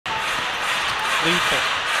Lethal.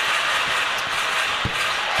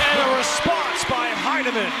 And a response by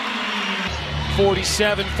Hiedeman.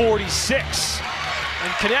 47-46.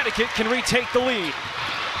 And Connecticut can retake the lead.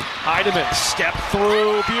 Hiedeman, step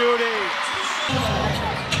through, beauty.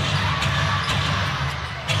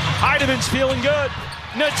 Hiedeman's feeling good.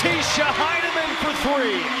 Natisha Hiedeman for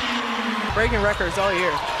three. Breaking records all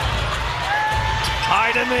year.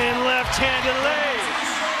 Hiedeman left-handed lay.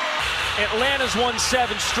 Atlanta's won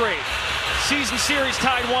 7 straight. Season series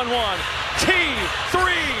tied 1-1. T3,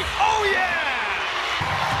 oh yeah!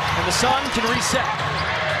 And the Sun can reset.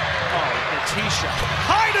 Oh, Natisha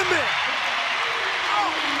Hiedeman!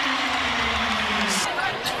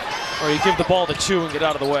 Or you give the ball to 2 and get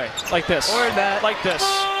out of the way. Like this. Or that. Like this. Or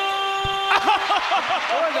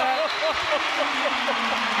that.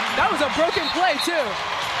 That was a broken play, too.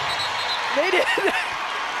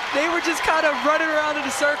 They were just kind of running around in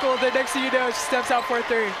a circle. Then next thing you know, she steps out for a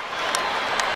 3.